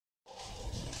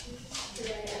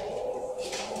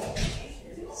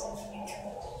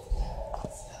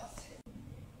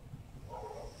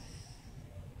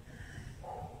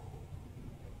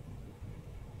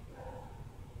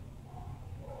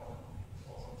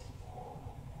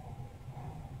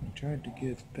tried to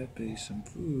give Pepe some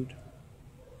food,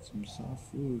 some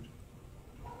soft food,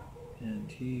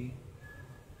 and he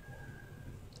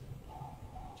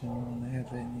didn't want to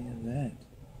have any of that.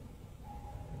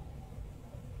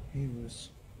 He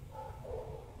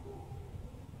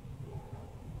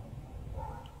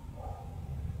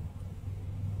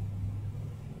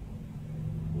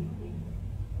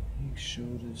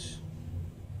showed us,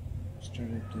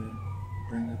 started to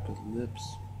bring up his lips.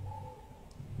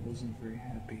 He wasn't very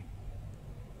happy.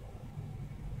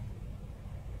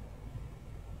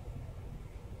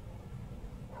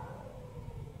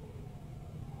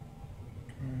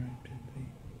 Alright, Pepe,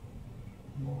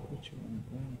 I'm gonna put you on the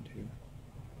ground here.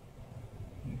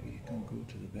 Maybe you can go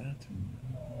to the bathroom. I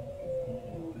don't know if you've gone to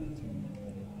the bathroom in a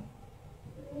little while.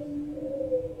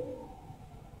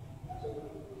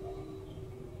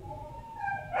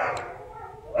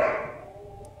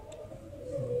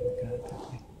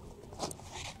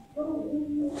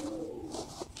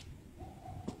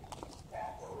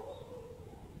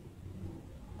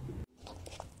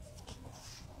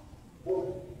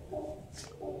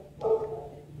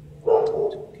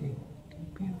 It's okay.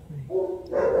 Don't be afraid.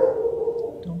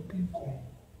 Don't be afraid.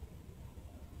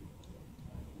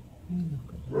 You look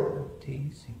a little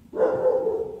teasy.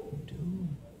 You do.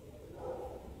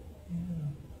 Yeah.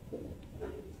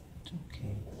 It's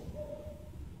okay.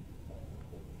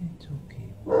 It's okay.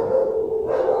 I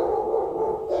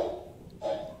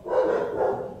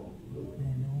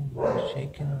know you're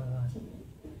shaking a lot.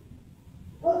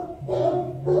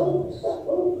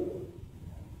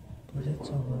 But it's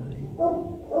alright.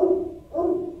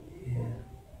 Yeah.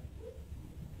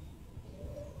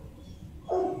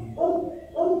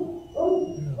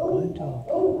 You're a good dog.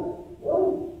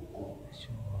 Yes,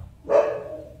 you are.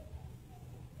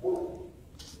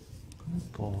 Good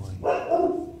boy. Yeah.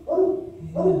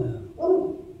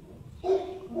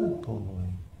 Good boy. Yeah. You're a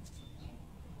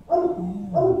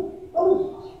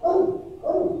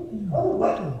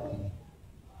good doggy. Yeah,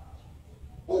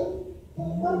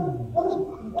 it's a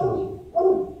good dog.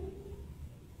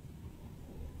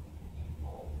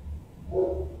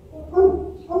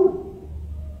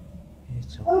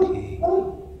 It's okay.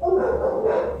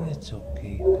 It's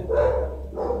okay, Pepe. Yeah.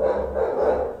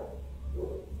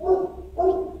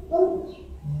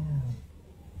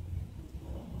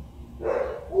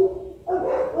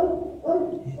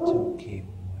 It's okay,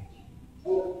 boy.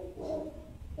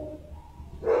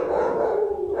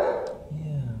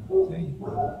 Yeah, there you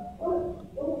go.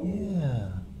 Yeah,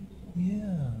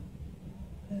 yeah.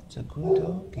 That's a good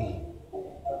doggy.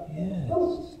 Yes.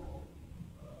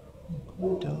 A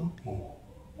good doggy.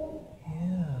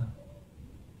 Yeah.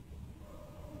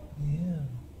 Yeah.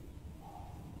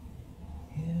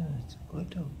 Yeah, it's a good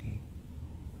doggy.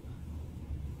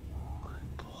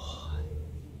 Good boy.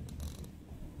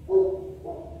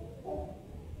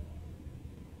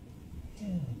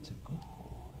 Yeah, it's a good boy.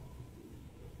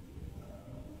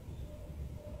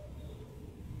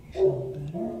 You feel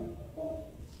better?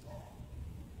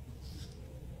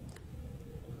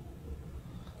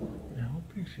 I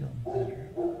hope you're feeling better.